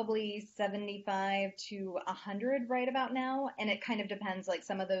say probably 75 to 100 right about now. And it kind of depends, like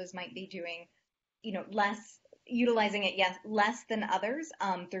some of those might be doing, less, utilizing it, yes, less than others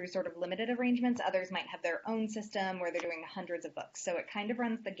through sort of limited arrangements. Others might have their own system where they're doing hundreds of books. So it kind of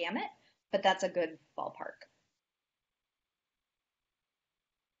runs the gamut, but that's a good ballpark.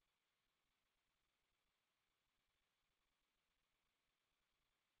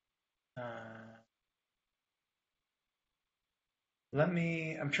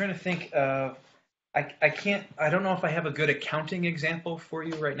 I'm trying to think of, I don't know if I have a good accounting example for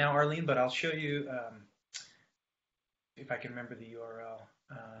you right now, Arlene, but I'll show you if I can remember the URL.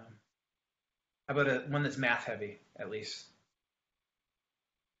 How about one that's math heavy, at least?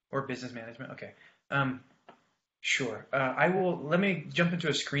 Or business management? Okay. Sure. Let me jump into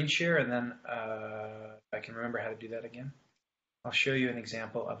a screen share and then if I can remember how to do that again. I'll show you an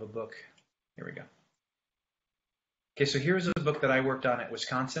example of a book. Here we go. Okay, so here's a book that I worked on at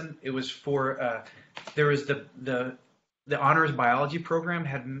Wisconsin. It was for, there was the honors biology program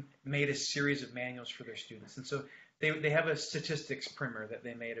had made a series of manuals for their students. And so they have a statistics primer that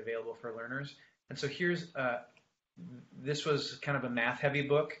they made available for learners. And so this was kind of a math heavy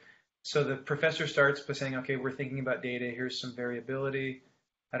book. So the professor starts by saying, okay, we're thinking about data. Here's some variability.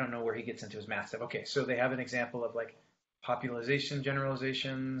 I don't know where he gets into his math stuff. Okay, so they have an example of like population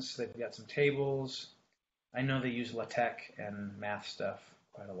generalizations. They've got some tables. I know they use LaTeX and math stuff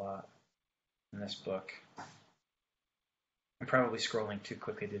quite a lot in this book. I'm probably scrolling too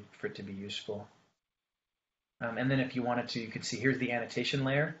quickly for it to be useful. And then if you wanted to, you could see here's the annotation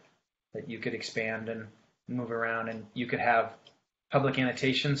layer that you could expand and move around, and you could have public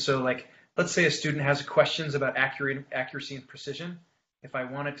annotation. So like, let's say a student has questions about accuracy and precision. If I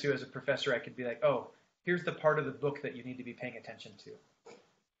wanted to, as a professor, I could be like, oh, here's the part of the book that you need to be paying attention to.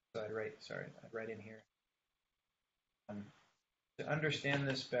 So I'd write in here. To understand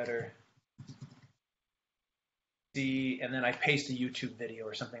this better, and then I paste a YouTube video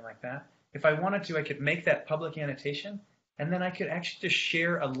or something like that. If I wanted to, I could make that public annotation, and then I could actually just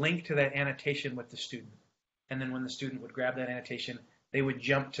share a link to that annotation with the student. And then when the student would grab that annotation, they would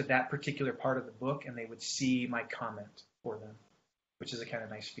jump to that particular part of the book, and they would see my comment for them, which is a kind of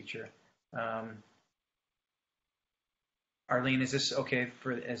nice feature. Arlene, is this okay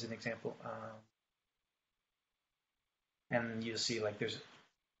as an example? And you'll see like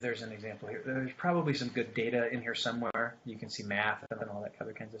there's an example here. There's probably some good data in here somewhere. You can see math and all that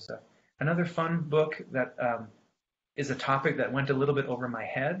other kinds of stuff. Another fun book that is a topic that went a little bit over my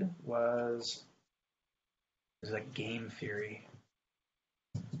head was like game theory.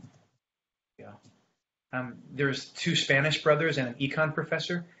 Yeah. There's two Spanish brothers and an econ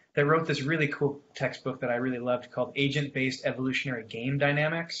professor that wrote this really cool textbook that I really loved called Agent-Based Evolutionary Game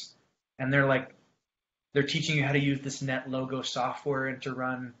Dynamics. And they're teaching you how to use this NetLogo software and to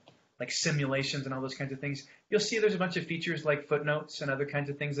run like simulations and all those kinds of things. You'll see there's a bunch of features like footnotes and other kinds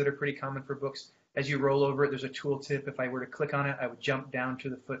of things that are pretty common for books. As you roll over it, there's a tooltip. If I were to click on it, I would jump down to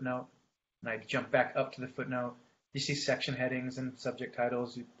the footnote, and I'd jump back up to the footnote. You see section headings and subject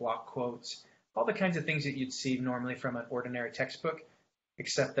titles, block quotes, all the kinds of things that you'd see normally from an ordinary textbook,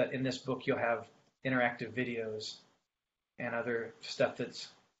 except that in this book you'll have interactive videos and other stuff that's,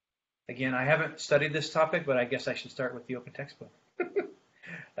 again, I haven't studied this topic, but I guess I should start with the open textbook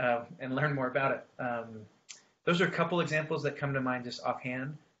and learn more about it. Those are a couple examples that come to mind just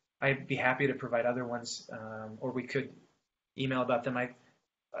offhand. I'd be happy to provide other ones, or we could email about them. I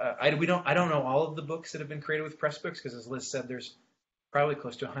don't know all of the books that have been created with Pressbooks because, as Liz said, there's probably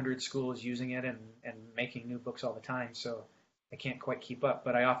close to 100 schools using it and making new books all the time. So I can't quite keep up,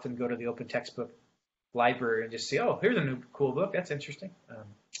 but I often go to the open textbook library and just see, oh, here's a new cool book. That's interesting.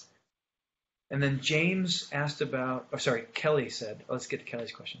 And then James asked about, Kelly said, let's get to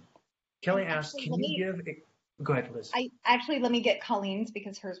Kelly's question. Kelly asked, go ahead, Liz. Let me get Colleen's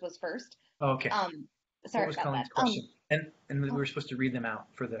because hers was first. Oh, okay. Sorry what was about Colleen's that. question? And we were supposed to read them out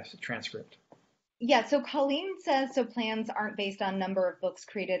for the transcript. Yeah, so Colleen says, so plans aren't based on number of books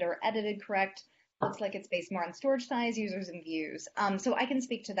created or edited, correct? Looks like it's based more on storage size, users, and views. So I can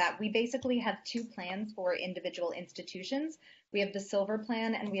speak to that. We basically have two plans for individual institutions. We have the silver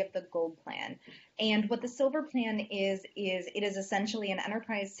plan and we have the gold plan. And what the silver plan is it is essentially an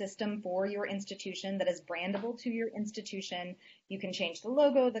enterprise system for your institution that is brandable to your institution. You can change the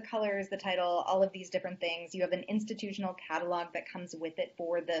logo, the colors, the title, all of these different things. You have an institutional catalog that comes with it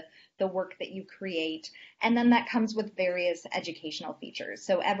for the work that you create. And then that comes with various educational features.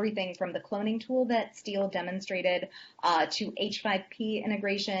 So everything from the cloning tool that Steele demonstrated to H5P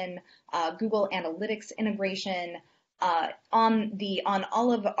integration, Google Analytics integration. On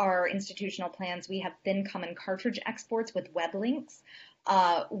all of our institutional plans, we have thin common cartridge exports with web links.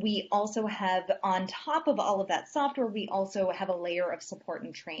 We also have, on top of all of that software, we also have a layer of support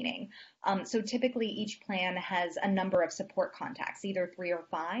and training. So typically each plan has a number of support contacts, either 3 or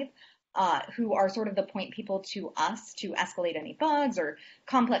 5, who are sort of the point people to us to escalate any bugs or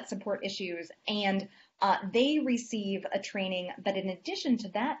complex support issues. And they receive a training, but in addition to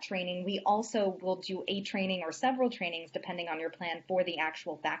that training, we also will do a training or several trainings, depending on your plan, for the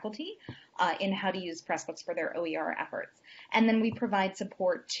actual faculty in how to use Pressbooks for their OER efforts. And then we provide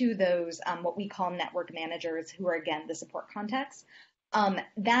support to those, what we call network managers, who are, again, the support contacts.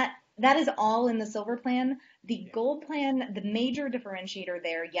 That is all in the Silver plan. The Gold plan, the major differentiator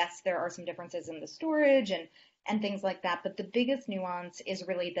there, yes, there are some differences in the storage and things like that, but the biggest nuance is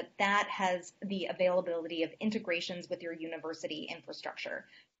really that has the availability of integrations with your university infrastructure.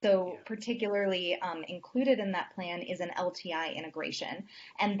 So particularly included in that plan is an LTI integration,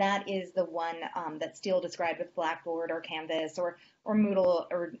 and that is the one that's still described with Blackboard or Canvas or Moodle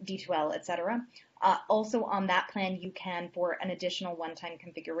or D2L, et cetera. Also on that plan, you can, for an additional one-time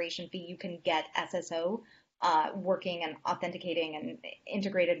configuration fee, you can get SSO working and authenticating and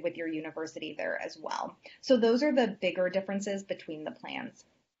integrated with your university there as well. So those are the bigger differences between the plans.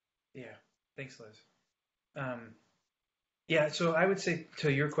 Yeah, thanks, Liz. Yeah, so I would say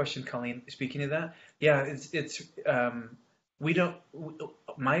to your question, Colleen, speaking of that, yeah, we don't,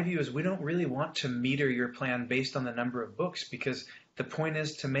 my view is we don't really want to meter your plan based on the number of books, because the point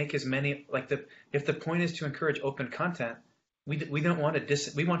is to make as many, if the point is to encourage open content, we don't want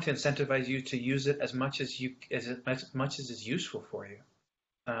to we want to incentivize you to use it as much as is useful for you.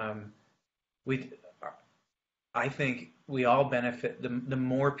 I think we all benefit. The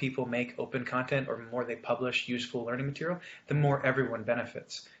more people make open content or more they publish useful learning material, the more everyone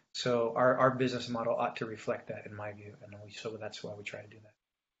benefits. So our business model ought to reflect that, in my view, and so that's why we try to do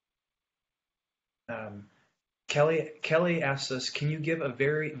that. Kelly asks us, can you give a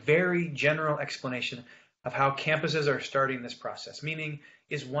very, very general explanation of how campuses are starting this process? Meaning,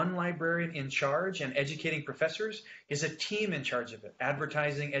 is one librarian in charge and educating professors? Is a team in charge of it,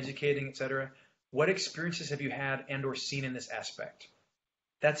 advertising, educating, etc.? What experiences have you had and or seen in this aspect?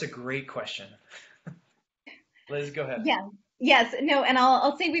 That's a great question. Liz, go ahead. Yeah. Yes, no, and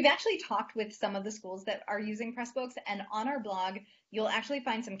I'll say we've actually talked with some of the schools that are using Pressbooks, and on our blog, you'll actually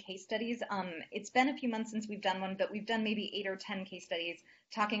find some case studies. It's been a few months since we've done one, but we've done maybe 8 or 10 case studies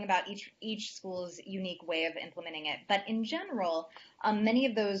talking about each school's unique way of implementing it. But in general, many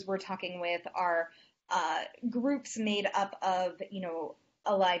of those we're talking with are groups made up of,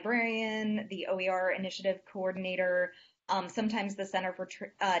 a librarian, the OER initiative coordinator, sometimes the Center for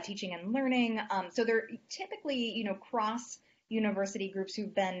Teaching and Learning. So they're typically, cross university groups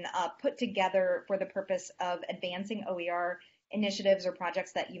who've been put together for the purpose of advancing OER initiatives or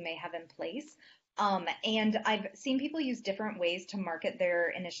projects that you may have in place. And I've seen people use different ways to market their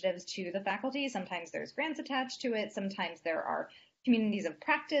initiatives to the faculty. Sometimes there's grants attached to it. Sometimes there are communities of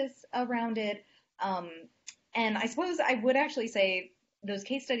practice around it. And I suppose I would actually say those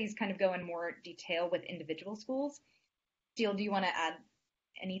case studies kind of go in more detail with individual schools. Steele, do you want to add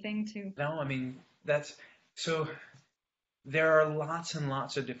anything to? No, I mean, so there are lots and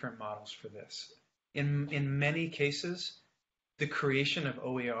lots of different models for this. In many cases, the creation of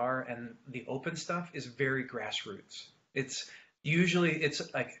OER and the open stuff is very grassroots. It's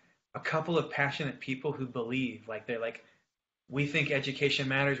like a couple of passionate people who believe, we think education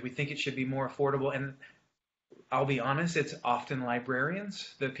matters, we think it should be more affordable, and I'll be honest, it's often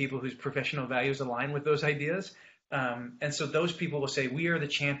librarians, the people whose professional values align with those ideas. And so those people will say, we are the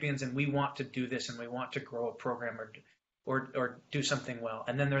champions and we want to do this and we want to grow a program or do something well.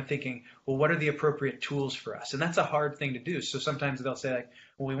 And then they're thinking, well, what are the appropriate tools for us? And that's a hard thing to do. So sometimes they'll say,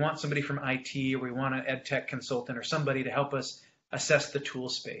 well, we want somebody from IT, or we want an ed tech consultant or somebody to help us assess the tool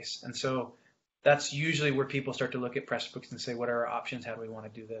space. And so that's usually where people start to look at Pressbooks and say, what are our options? How do we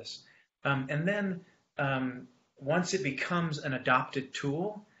want to do this? And then once it becomes an adopted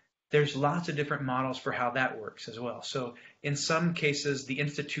tool, there's lots of different models for how that works as well. So in some cases, the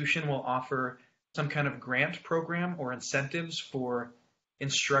institution will offer some kind of grant program or incentives for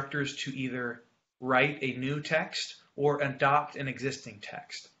instructors to either write a new text or adopt an existing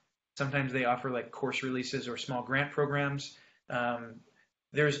text. Sometimes they offer course releases or small grant programs.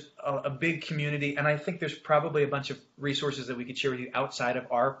 There's a big community, and I think there's probably a bunch of resources that we could share with you outside of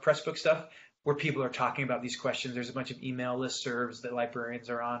our Pressbook stuff where people are talking about these questions. There's a bunch of email listservs that librarians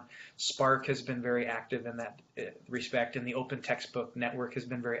are on. Spark has been very active in that respect, and the Open Textbook Network has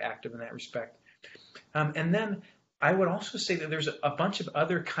been very active in that respect. And then I would also say that there's a bunch of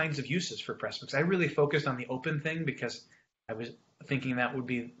other kinds of uses for Pressbooks. I really focused on the open thing because I was thinking that would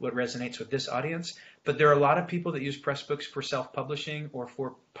be what resonates with this audience. But there are a lot of people that use Pressbooks for self-publishing or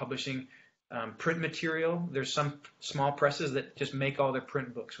for publishing print material. There's some small presses that just make all their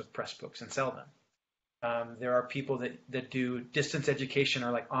print books with Pressbooks and sell them. There are people that do distance education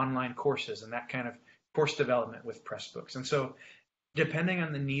or like online courses and that kind of course development with Pressbooks. And so depending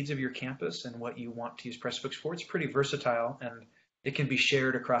on the needs of your campus and what you want to use Pressbooks for, it's pretty versatile and it can be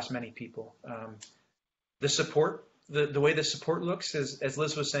shared across many people. The support, the way the support looks is, as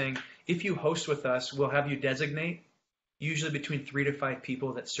Liz was saying, if you host with us, we'll have you designate usually between 3 to 5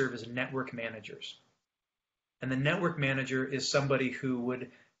 people that serve as network managers. And the network manager is somebody who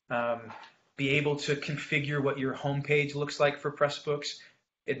would be able to configure what your homepage looks like for Pressbooks,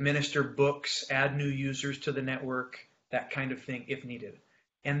 administer books, add new users to the network, that kind of thing if needed.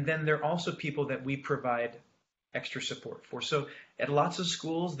 And then there are also people that we provide extra support for. So at lots of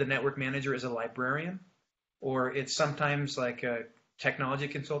schools, the network manager is a librarian, or it's sometimes like a technology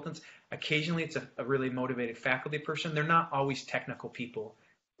consultants. Occasionally, it's a really motivated faculty person. They're not always technical people.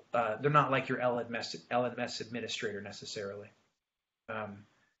 They're not like your LMS administrator necessarily.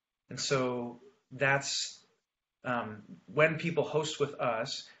 And so that's when people host with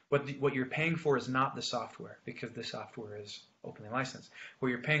us, what you're paying for is not the software, because the software is openly licensed. What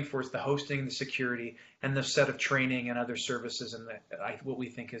you're paying for is the hosting, the security, and the set of training and other services, and what we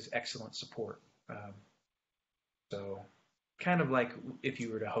think is excellent support. So kind of like if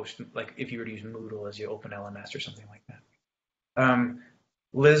you were to host, like if you were to use Moodle as your open LMS or something like that.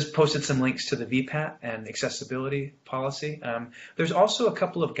 Liz posted some links to the VPAT and accessibility policy. There's also a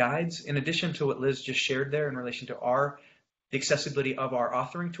couple of guides in addition to what Liz just shared there in relation to the accessibility of our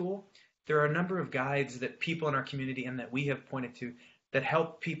authoring tool. There are a number of guides that people in our community and that we have pointed to that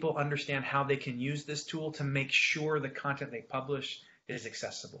help people understand how they can use this tool to make sure the content they publish is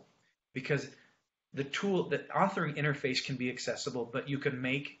accessible. Because the authoring interface can be accessible, but you can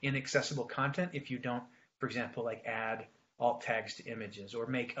make inaccessible content if you don't, for example, like add alt tags to images or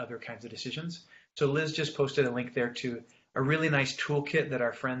make other kinds of decisions. So Liz just posted a link there to a really nice toolkit that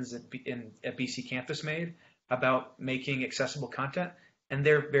our friends at BC Campus made about making accessible content. And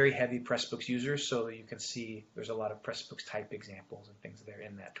they're very heavy Pressbooks users, so you can see there's a lot of Pressbooks type examples and things there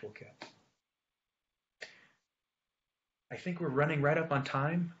in that toolkit. I think we're running right up on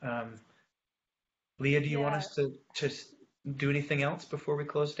time. Leah, do you want us to do anything else before we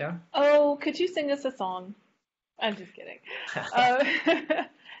close down? Oh, could you sing us a song? I'm just kidding.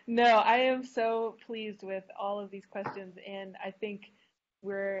 No, I am so pleased with all of these questions, and I think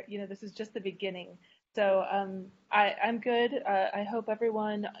this is just the beginning. So I'm good. I hope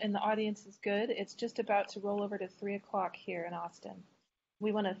everyone in the audience is good. It's just about to roll over to 3 o'clock here in Austin.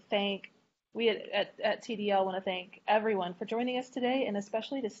 We want to thank, at TDL want to thank everyone for joining us today, and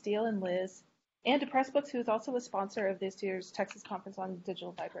especially to Steele and Liz, and to Pressbooks, who is also a sponsor of this year's Texas Conference on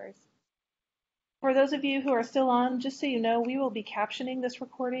Digital Libraries. For those of you who are still on, just so you know, we will be captioning this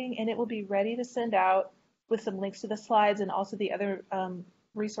recording, and it will be ready to send out with some links to the slides and also the other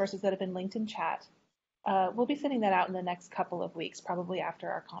resources that have been linked in chat. We'll be sending that out in the next couple of weeks, probably after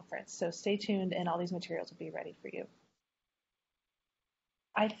our conference. So stay tuned, and all these materials will be ready for you.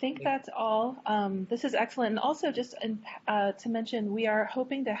 I think that's all. This is excellent. And also just to mention, we are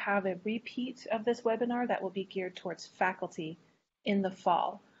hoping to have a repeat of this webinar that will be geared towards faculty in the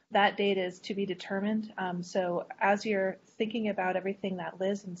fall. That date is to be determined. So as you're thinking about everything that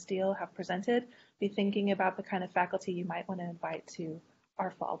Liz and Steele have presented, be thinking about the kind of faculty you might want to invite to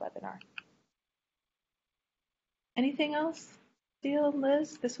our fall webinar. Anything else, Steele and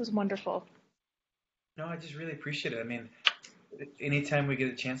Liz? This was wonderful. No, I just really appreciate it. I mean, anytime we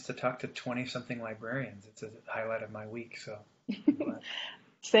get a chance to talk to 20-something librarians, it's a highlight of my week. So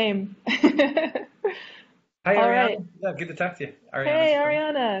Same. Hi, All Ariana. right. Yeah, good to talk to you. Hey,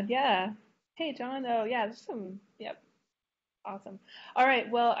 Ariana. Yeah. Hey, John. Oh, yeah. There's some. Yep. Awesome. All right.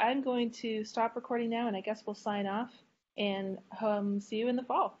 Well, I'm going to stop recording now, and I guess we'll sign off and see you in the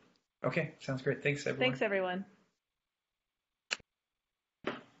fall. Okay. Sounds great. Thanks, everyone. Thanks, everyone.